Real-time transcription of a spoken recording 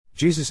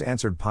Jesus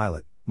answered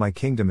Pilate, My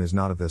kingdom is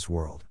not of this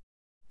world.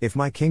 If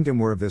my kingdom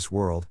were of this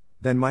world,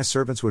 then my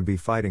servants would be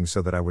fighting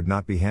so that I would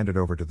not be handed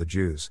over to the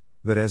Jews,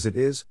 but as it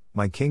is,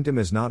 my kingdom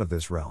is not of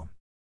this realm.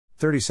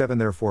 37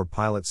 Therefore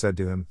Pilate said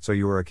to him, So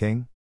you are a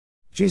king?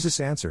 Jesus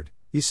answered,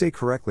 Ye say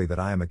correctly that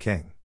I am a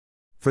king.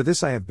 For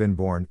this I have been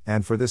born,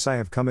 and for this I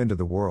have come into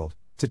the world,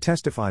 to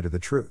testify to the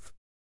truth.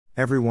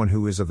 Everyone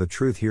who is of the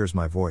truth hears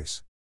my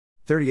voice.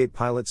 38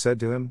 Pilate said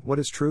to him, What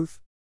is truth?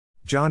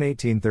 John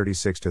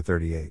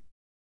 18:36-38.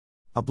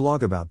 A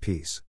blog about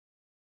peace.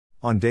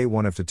 On day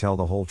 1 of To Tell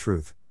the Whole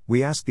Truth,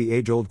 we asked the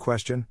age-old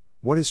question,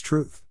 What is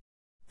truth?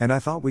 And I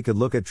thought we could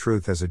look at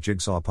truth as a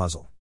jigsaw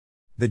puzzle.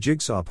 The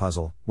jigsaw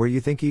puzzle, where you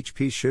think each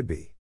piece should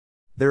be.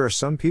 There are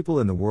some people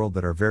in the world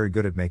that are very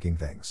good at making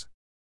things.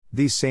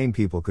 These same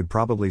people could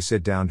probably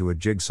sit down to a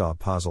jigsaw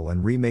puzzle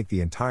and remake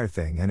the entire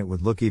thing and it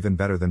would look even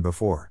better than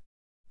before.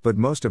 But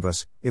most of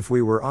us, if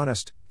we were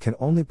honest, can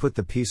only put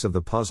the piece of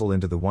the puzzle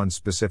into the one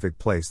specific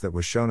place that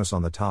was shown us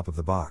on the top of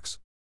the box.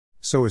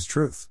 So is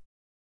truth.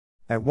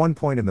 At one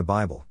point in the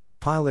Bible,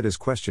 Pilate is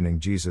questioning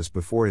Jesus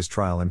before his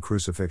trial and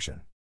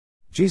crucifixion.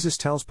 Jesus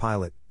tells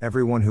Pilate,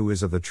 Everyone who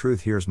is of the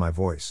truth hears my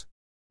voice.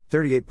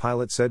 38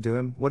 Pilate said to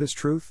him, What is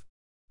truth?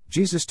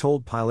 Jesus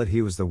told Pilate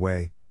he was the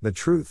way, the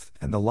truth,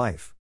 and the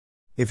life.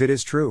 If it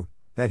is true,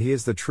 that he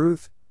is the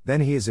truth,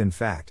 then he is in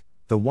fact,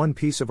 the one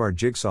piece of our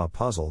jigsaw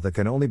puzzle that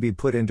can only be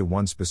put into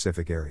one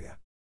specific area.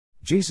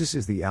 Jesus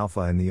is the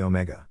Alpha and the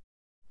Omega.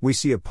 We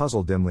see a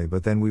puzzle dimly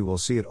but then we will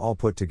see it all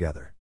put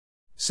together.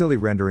 Silly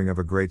rendering of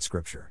a great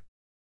scripture.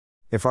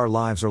 If our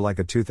lives are like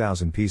a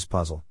 2,000-piece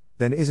puzzle,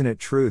 then isn't it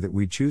true that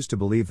we choose to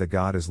believe that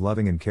God is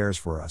loving and cares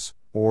for us,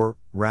 or,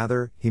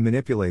 rather, He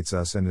manipulates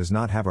us and does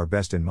not have our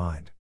best in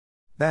mind?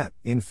 That,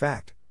 in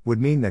fact, would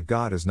mean that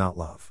God is not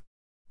love.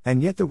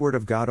 And yet the Word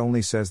of God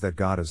only says that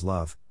God is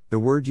love. The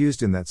word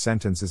used in that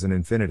sentence is an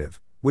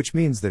infinitive, which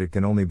means that it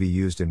can only be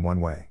used in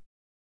one way.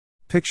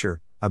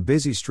 Picture, a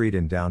busy street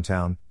in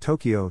downtown,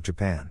 Tokyo,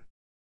 Japan.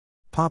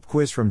 Pop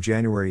quiz from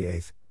January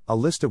 8th, a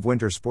list of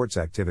winter sports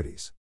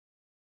activities.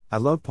 I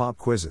love pop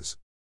quizzes.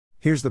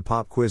 Here's the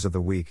pop quiz of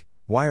the week.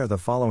 Why are the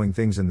following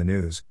things in the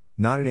news,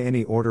 not in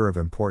any order of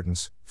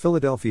importance: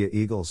 Philadelphia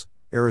Eagles,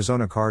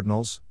 Arizona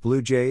Cardinals,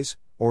 Blue Jays,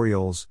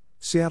 Orioles,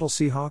 Seattle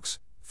Seahawks,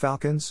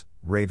 Falcons,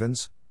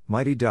 Ravens,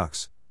 Mighty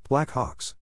Ducks, Blackhawks.